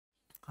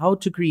how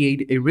to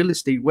create a real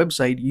estate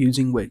website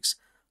using Wix.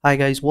 Hi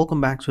guys, welcome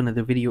back to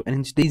another video, and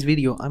in today's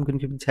video I'm going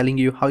to be telling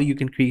you how you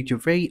can create your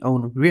very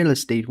own real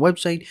estate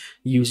website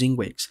using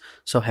Wix.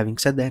 So having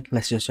said that,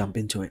 let's just jump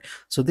into it.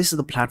 So this is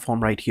the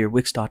platform right here,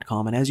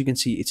 Wix.com, and as you can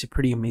see, it's a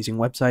pretty amazing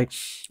website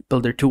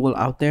builder tool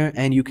out there,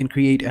 and you can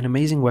create an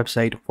amazing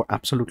website for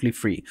absolutely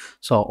free.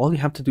 So all you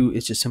have to do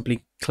is just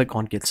simply click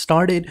on get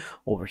started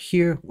over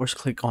here, or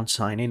click on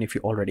sign in if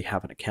you already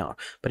have an account.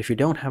 But if you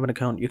don't have an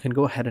account, you can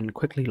go ahead and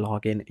quickly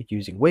log in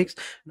using Wix,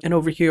 and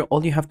over here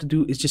all you have to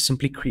do is just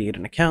simply create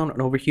an account,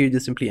 and over here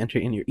just simply enter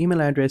in your email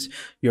address,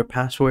 your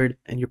password,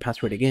 and your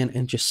password again,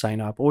 and just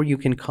sign up. Or you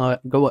can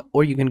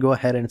go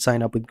ahead and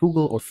sign up with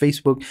Google or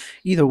Facebook.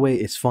 Either way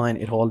is fine,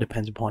 it all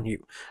depends upon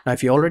you. Now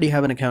if you already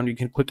have an account, you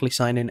can quickly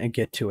sign in and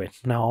get to it.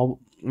 Now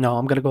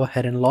I'm gonna go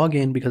ahead and log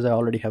in because I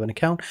already have an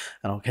account,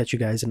 and I'll catch you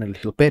guys in a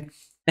little bit.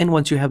 And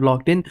once you have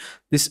logged in,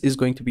 this is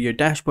going to be your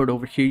dashboard.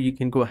 Over here you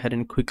can go ahead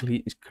and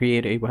quickly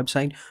create a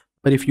website.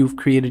 But if you've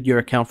created your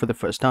account for the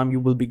first time, you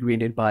will be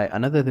greeted by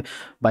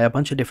a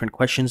bunch of different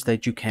questions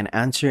that you can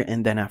answer,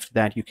 and then after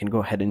that you can go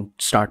ahead and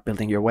start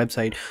building your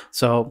website.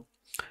 So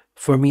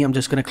for me, I'm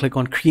just going to click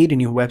on create a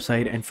new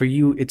website, and for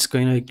you it's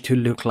going to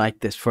look like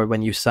this for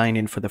when you sign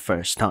in for the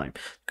first time.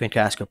 It's going to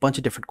ask you a bunch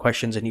of different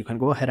questions, and you can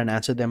go ahead and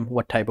answer them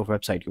what type of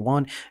website you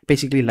want.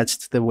 Basically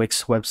lets the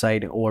Wix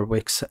website or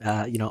Wix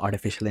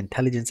artificial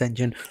intelligence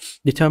engine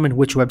determine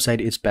which website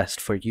is best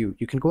for you.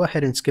 You can go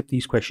ahead and skip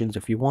these questions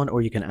if you want,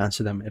 or you can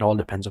answer them. It all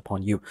depends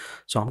upon you.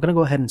 So I'm going to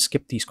go ahead and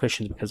skip these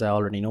questions because I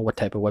already know what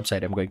type of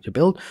website I'm going to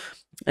build.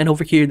 And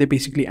over here they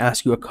basically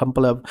ask you a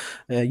couple of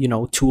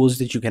tools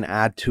that you can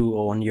add to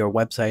on your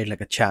website, like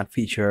a chat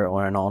feature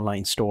or an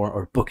online store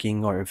or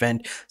booking or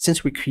event.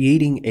 Since we're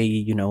creating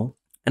an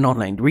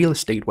online real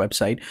estate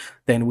website,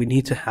 then we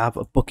need to have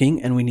a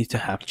booking and we need to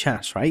have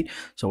chats, right?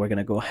 So we're going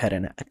to go ahead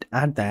and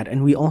add that,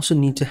 and we also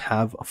need to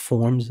have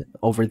forms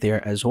over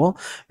there as well,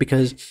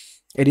 because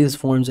it is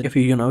forms. If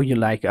you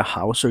like a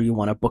house or you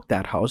want to book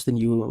that house, then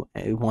you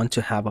want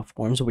to have a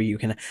forms where you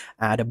can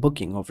add a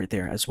booking over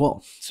there as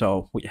well.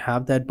 So we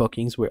have that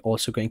bookings. We're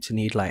also going to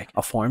need like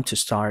a form to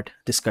start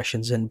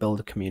discussions and build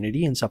a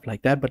community and stuff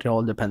like that, but it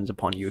all depends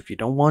upon you. If you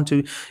don't want to,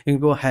 you can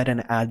go ahead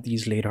and add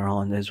these later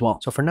on as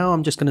well. So for now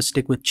I'm just going to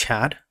stick with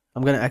chat.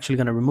 I'm actually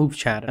going to remove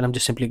chat, and I'm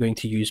just simply going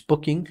to use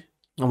booking.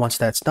 And once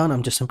that's done,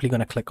 I'm just simply going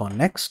to click on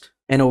next.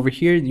 And over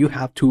here you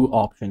have two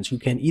options. You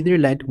can either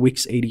let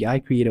Wix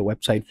ADI create a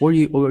website for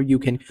you, or you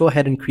can go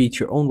ahead and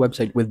create your own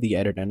website with the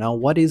editor. Now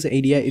what is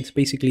ADI? It's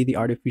basically the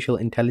artificial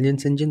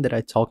intelligence engine that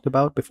I talked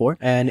about before,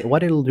 and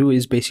what it'll do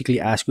is basically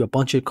ask you a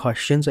bunch of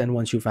questions, and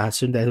once you've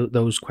answered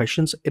those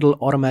questions, it'll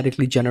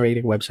automatically generate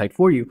a website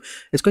for you.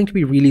 It's going to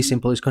be really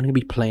simple. It's going to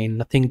be plain,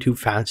 nothing too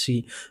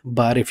fancy.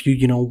 But if you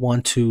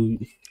want to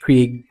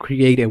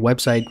create a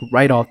website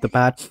right off the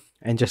bat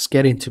and just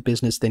get into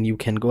business, then you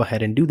can go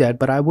ahead and do that.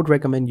 But I would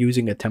recommend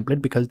using a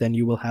template, because then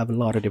you will have a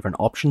lot of different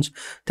options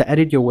to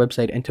edit your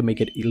website and to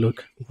make it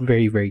look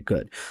very, very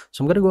good.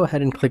 So I'm going to go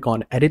ahead and click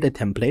on edit a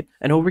template,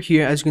 and over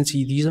here, as you can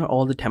see, these are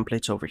all the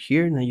templates over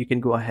here. Now you can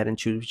go ahead and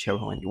choose whichever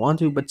one you want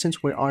to, but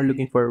since we are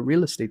looking for a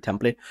real estate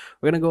template,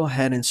 we're going to go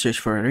ahead and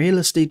search for a real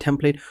estate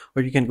template,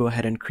 or you can go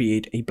ahead and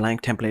create a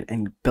blank template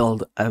and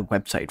build a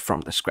website from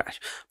the scratch.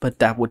 But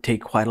that would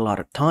take quite a lot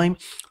of time.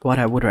 What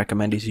I would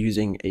recommend is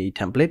using a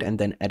template and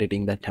then editing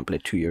that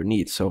template to your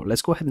needs. So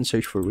let's go ahead and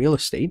search for real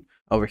estate.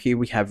 Over here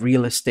we have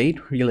real estate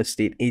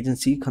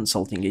agency,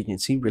 consulting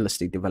agency, real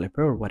estate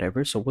developer, or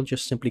whatever. So we'll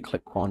just simply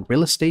click on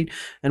real estate,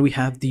 and we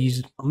have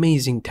these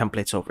amazing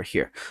templates over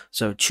here.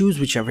 So choose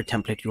whichever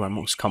template you are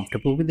most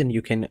comfortable with, and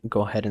you can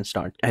go ahead and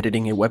start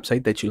editing a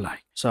website that you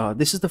like. So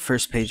this is the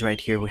first page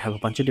right here. We have a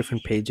bunch of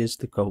different pages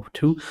to go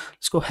to.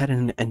 Let's go ahead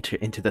and enter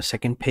into the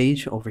second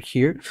page over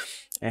here.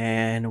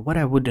 And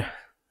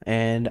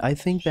I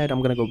think that I'm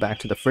going to go back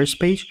to the first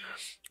page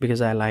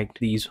because I like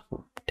these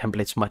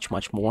templates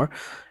much more.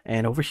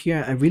 And over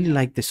here I really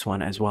like this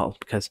one as well,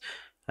 because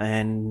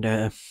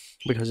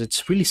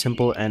it's really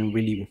simple and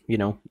really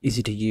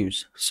easy to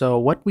use. So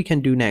what we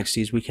can do next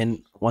is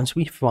once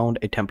we found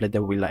a template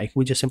that we like,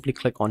 we just simply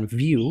click on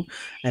view,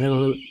 and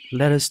it'll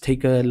let us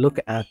take a look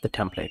at the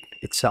template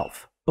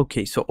itself.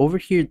 Okay, so over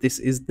here this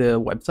is the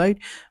website,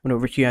 and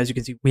over here, as you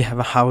can see, we have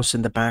a house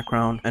in the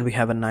background, and we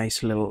have a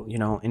nice little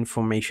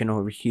information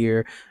over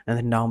here, and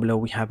then down below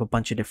we have a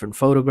bunch of different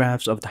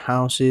photographs of the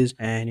houses,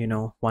 and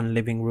one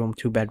living room,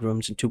 2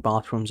 bedrooms, and 2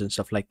 bathrooms and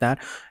stuff like that.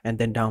 And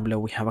then down below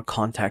we have a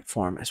contact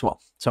form as well.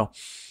 So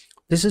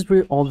this is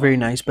all very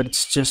nice, but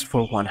it's just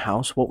for one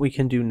house. What we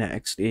can do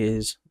next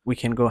is we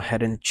can go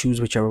ahead and choose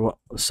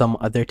some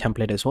other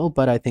template as well,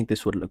 but I think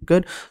this would look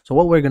good. So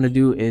what we're going to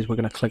do is we're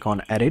going to click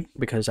on edit,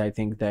 because I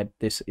think that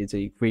this is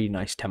a really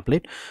nice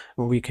template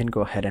where we can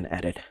go ahead and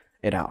edit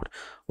it out.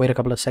 Wait a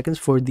couple of seconds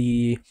for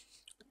the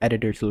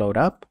editor to load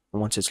up,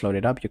 and once it's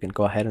loaded up, you can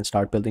go ahead and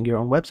start building your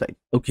own website.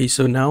 Okay,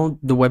 so now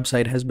the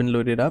website has been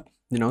loaded up.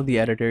 The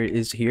editor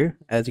is here.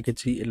 As you can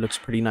see, it looks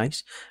pretty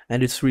nice,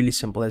 and it's really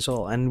simple as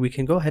well, and we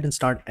can go ahead and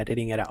start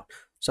editing it out.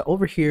 So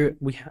over here,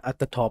 at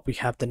the top, we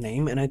have the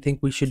name, and I think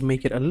we should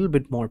make it a little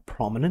bit more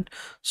prominent.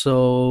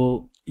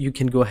 So you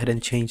can go ahead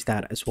and change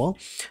that as well.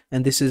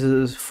 And this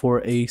is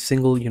for a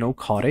single,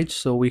 cottage.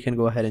 So we can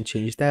go ahead and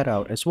change that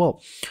out as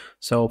well.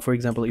 So for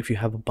example, if you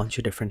have a bunch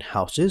of different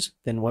houses,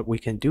 then what we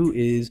can do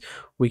is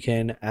we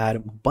can add a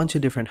bunch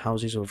of different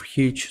houses over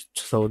here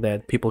so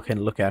that people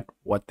can look at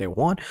what they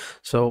want.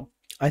 So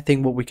I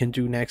think what we can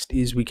do next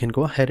is we can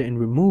go ahead and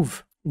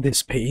remove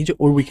this page,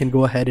 or we can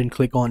go ahead and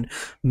click on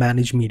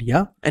manage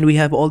media, and we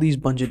have all these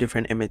bunch of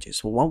different images.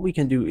 So what we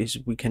can do is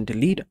we can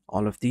delete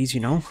all of these.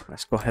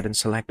 Let's go ahead and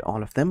select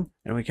all of them,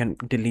 and we can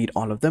delete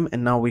all of them,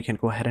 and now we can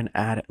go ahead and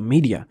add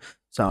media.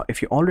 So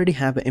if you already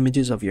have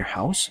images of your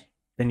house,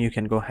 then you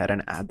can go ahead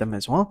and add them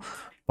as well.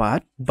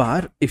 But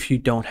if you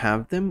don't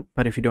have them,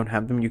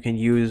 you can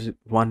use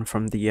one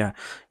from the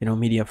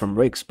media from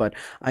Wix. But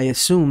I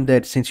assume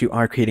that since you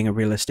are creating a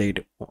real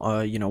estate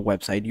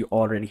website, you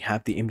already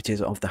have the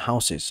images of the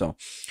houses. So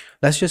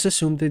let's just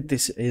assume that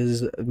this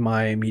is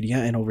my media,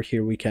 and over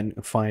here we can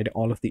find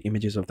all of the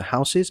images of the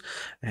houses,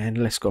 and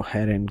let's go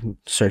ahead and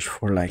search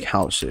for like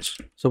houses.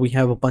 So we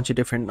have a bunch of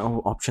different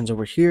options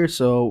over here,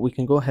 so we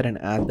can go ahead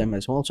and add them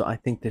as well. So I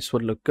think this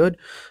would look good,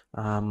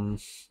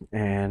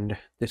 and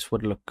this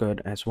would look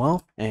good as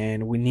well.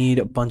 And we need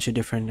a bunch of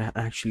different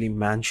actually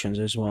mansions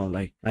as well.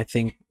 Like I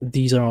think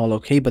these are all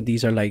okay, but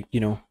these are like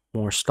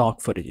more stock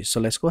footages. So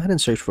let's go ahead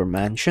and search for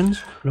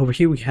mansions, and over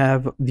here we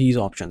have these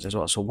options as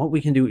well. So what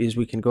we can do is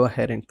we can go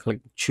ahead and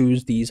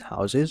choose these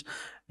houses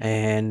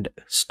and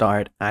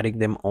start adding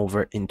them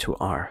over into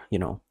our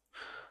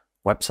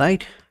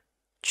website.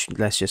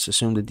 Let's just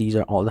assume that these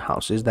are all the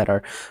houses that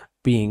are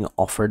being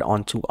offered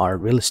onto our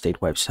real estate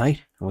website,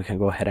 and we can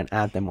go ahead and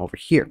add them over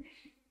here.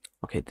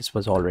 Okay, this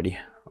was already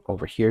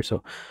over here,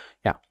 so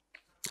yeah,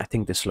 I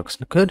think this looks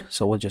good.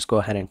 So we'll just go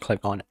ahead and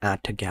click on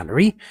add to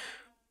gallery.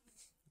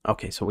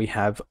 Okay, so we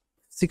have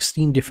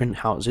 16 different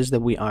houses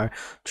that we are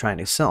trying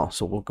to sell.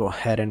 So we'll go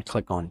ahead and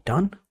click on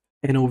done.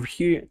 And over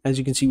here, as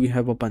you can see, we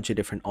have a bunch of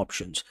different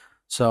options.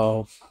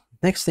 So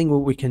next thing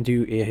what we can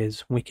do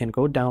is we can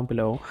go down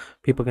below.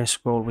 People can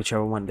scroll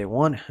whichever one they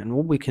want. And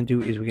what we can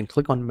do is we can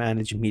click on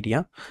manage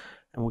media,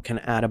 and we can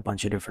add a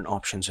bunch of different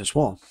options as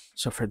well.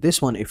 So for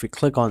this one, if we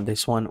click on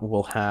this one,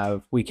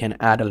 we can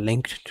add a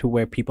link to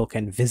where people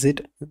can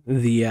visit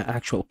the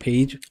actual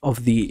page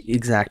of the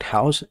exact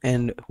house,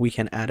 and we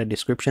can add a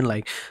description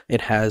like it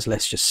has,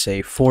 let's just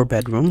say 4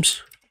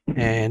 bedrooms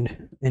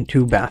and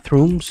 2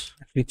 bathrooms.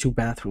 Actually 2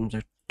 bathrooms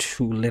are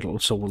too little,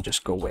 so we'll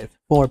just go with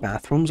 4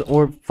 bathrooms,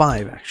 or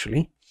 5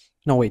 actually.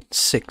 No wait,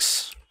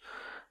 6.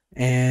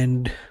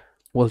 And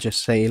we'll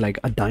just say like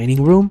a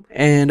dining room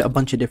and a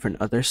bunch of different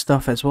other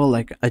stuff as well,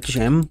 like a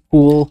gym,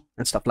 pool,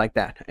 and stuff like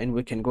that. And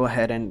we can go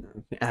ahead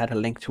and add a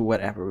link to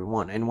whatever we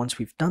want. And once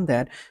we've done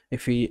that,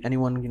 if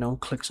anyone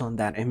clicks on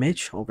that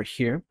image over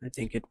here, I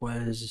think it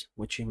was,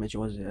 which image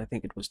was it? I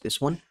think it was this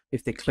one.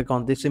 If they click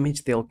on this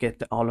image, they'll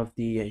get all of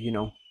the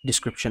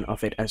description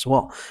of it as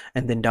well.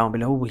 And then down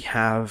below we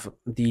have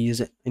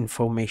these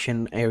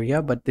information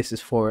area, but this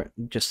is for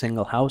just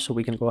single house, so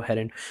we can go ahead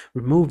and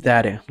remove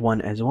that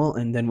one as well,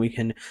 and then we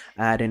can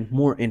add in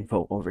more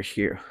info over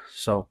here.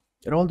 So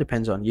it all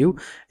depends on you,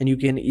 and you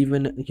can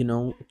even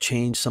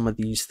change some of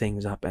these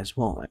things up as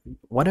well.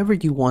 Whatever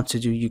you want to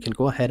do, you can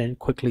go ahead and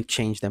quickly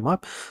change them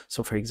up.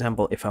 So for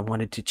example, if I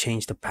wanted to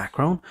change the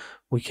background,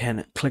 we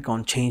can click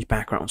on change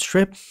background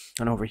strip,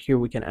 and over here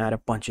we can add a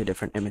bunch of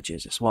different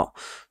images as well.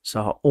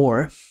 So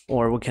or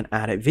we can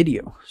add a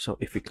video. So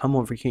if we come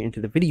over here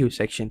into the video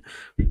section,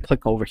 we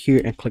click over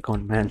here and click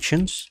on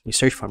mansions. We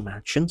search for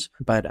mansions,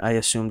 but I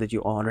assume that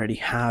you already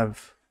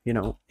have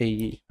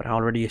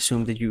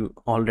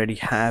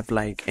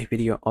like a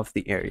video of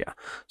the area.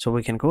 So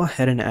we can go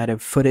ahead and add a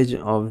footage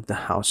of the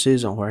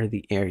houses or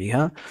the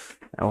area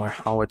or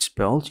how it's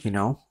built,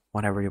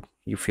 whatever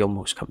you feel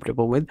most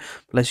comfortable with.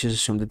 But let's just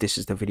assume that this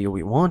is the video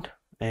we want,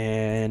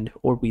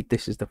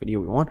 this is the video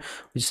we want.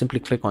 We just simply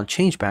click on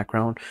change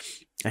background,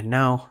 and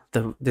now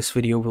this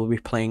video will be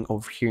playing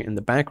over here in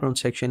the background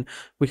section.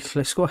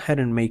 Let's go ahead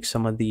and make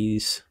some of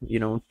these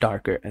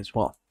darker as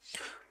well.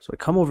 So we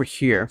come over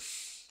here,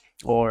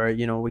 or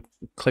we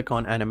click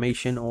on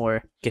animation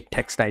or get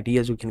text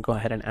ideas. We can go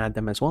ahead and add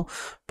them as well.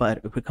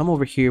 But if we come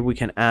over here, we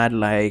can add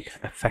like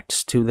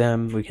effects to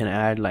them. We can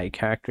add like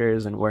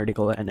characters and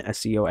vertical and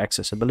SEO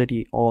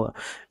accessibility, or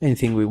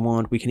anything we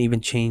want. We can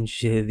even change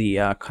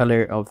the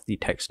color of the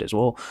text as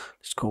well.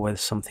 Let's go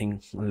with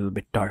something a little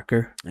bit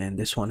darker, and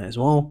this one as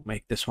well.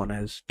 Make this one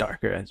as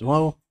darker as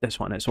well, this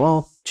one as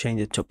well,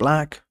 change it to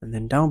black, and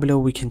then down below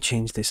we can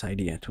change this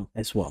idea to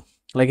as well.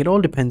 Like it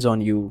all depends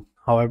on you,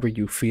 however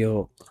you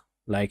feel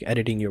like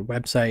editing your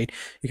website.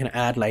 You can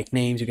add like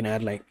names, you can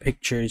add like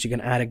pictures, you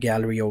can add a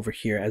gallery over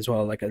here as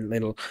well, like a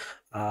little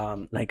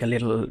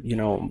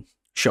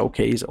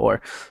showcase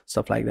or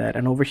stuff like that.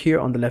 And over here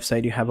on the left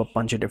side you have a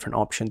bunch of different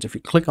options. If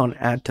you click on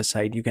add to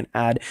site, you can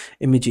add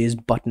images,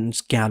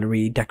 buttons,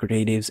 gallery,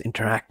 decoratives,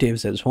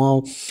 interactives as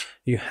well.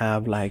 You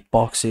have like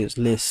boxes,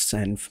 lists,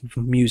 and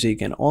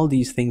music, and all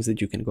these things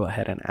that you can go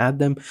ahead and add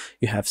them.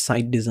 You have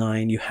site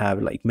design, you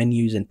have like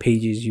menus and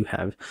pages, you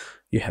have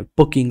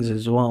bookings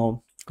as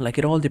well. Like,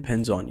 it all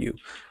depends on you.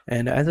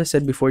 And as I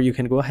said before, you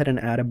can go ahead and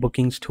add a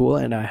bookings tool,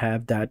 and I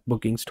have that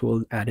bookings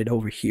tool added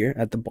over here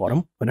at the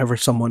bottom. Whenever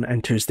someone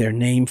enters their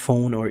name,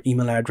 phone, or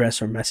email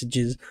address or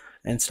messages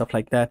and stuff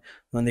like that,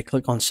 when they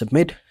click on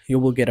submit, you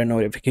will get a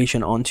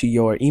notification onto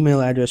your email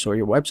address or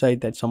your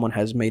website that someone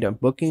has made a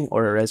booking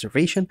or a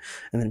reservation,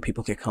 and then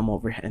people can come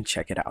over and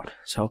check it out.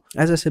 So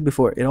as I said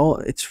before,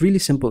 it's really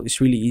simple, it's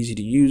really easy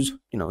to use.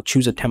 You know,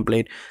 choose a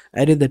template,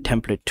 edit the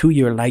template to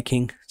your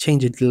liking,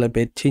 change it a little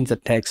bit, change the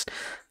text,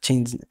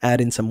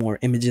 add in some more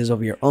images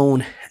of your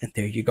own, and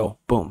there you go,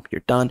 boom, you're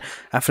done.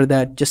 After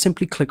that, just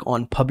simply click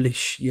on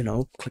publish,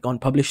 click on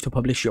publish to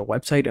publish your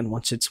website, and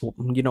once it's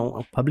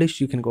published,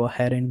 you can go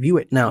ahead and view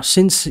it. Now,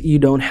 since you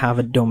don't have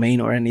a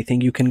domain or anything,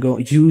 you can go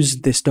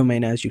use this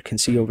domain. As you can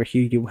see over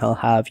here, you will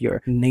have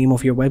your name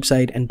of your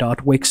website and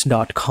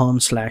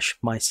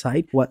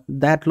 .wix.com/mysite. What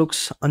that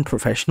looks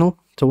unprofessional.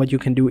 So what you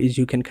can do is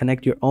you can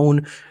connect your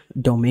own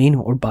domain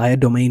or buy a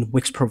domain.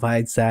 Wix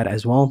provides that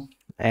as well,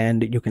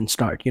 and you can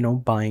start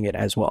buying it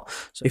as well.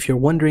 So if you're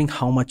wondering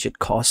how much it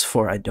costs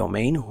for a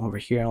domain, over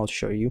here I'll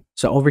show you.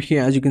 So over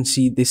here, as you can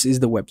see, this is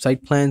the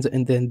website plans,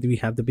 and then we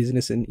have the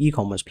business and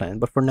e-commerce plan.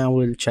 But for now,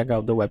 we'll check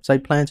out the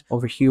website plans.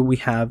 Over here we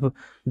have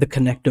the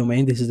connect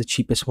domain. This is the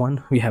cheapest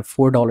one. We have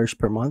 $4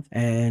 per month,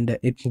 and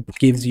it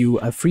gives you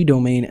a free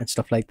domain and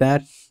stuff like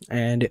that.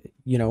 And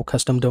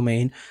custom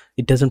domain,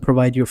 it doesn't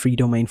provide you a free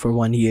domain for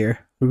 1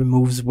 year.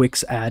 Removes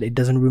Wix ad, it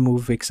doesn't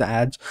remove Wix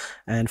ads,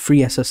 and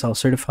free SSL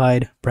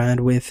certified, brand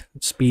width,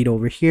 speed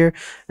over here,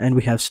 and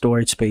we have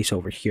storage space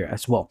over here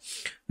as well.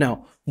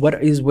 Now,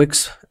 what is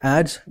Wix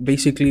ads?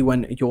 Basically,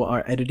 when you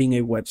are editing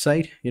a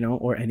website,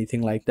 or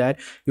anything like that,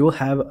 you will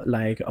have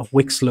like a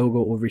Wix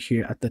logo over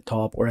here at the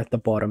top or at the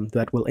bottom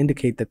that will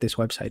indicate that this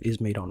website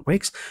is made on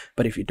Wix.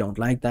 But if you don't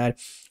like that,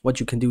 what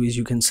you can do is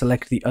you can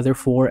select the other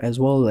 4 as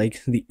well,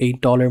 like the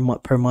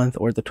 $8 per month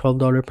or the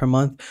 $12 per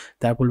month.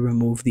 That will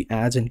remove the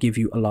ads and give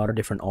you a lot of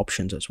different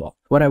options as well.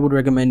 What I would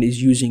recommend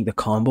is using the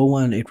combo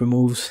one. It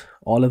removes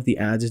all of the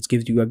ads. It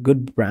gives you a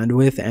good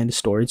bandwidth and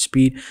storage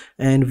speed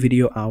and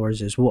video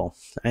hours as well,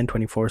 and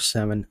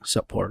 24/7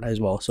 support as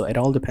well. So it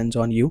all depends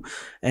on you,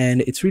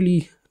 and it's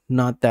really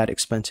not that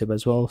expensive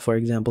as well. For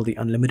example, the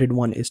unlimited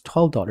one is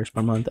 $12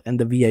 per month, and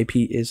the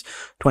VIP is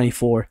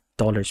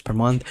 $24 per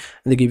month,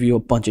 and they give you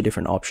a bunch of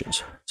different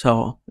options.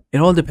 So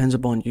it all depends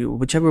upon you.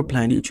 Whichever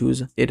plan you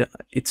choose,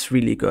 it's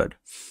really good.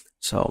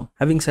 So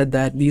having said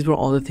that, these were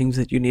all the things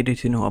that you needed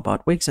to know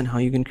about Wix and how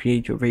you can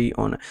create your very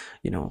own,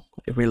 a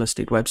real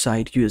estate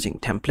website using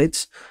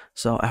templates.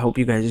 So I hope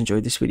you guys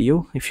enjoyed this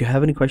video. If you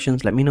have any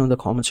questions, let me know in the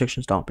comment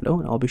sections down below,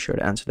 and I'll be sure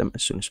to answer them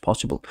as soon as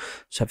possible.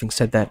 So having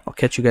said that, I'll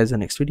catch you guys in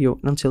the next video,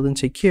 and until then,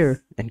 take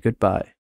care and goodbye.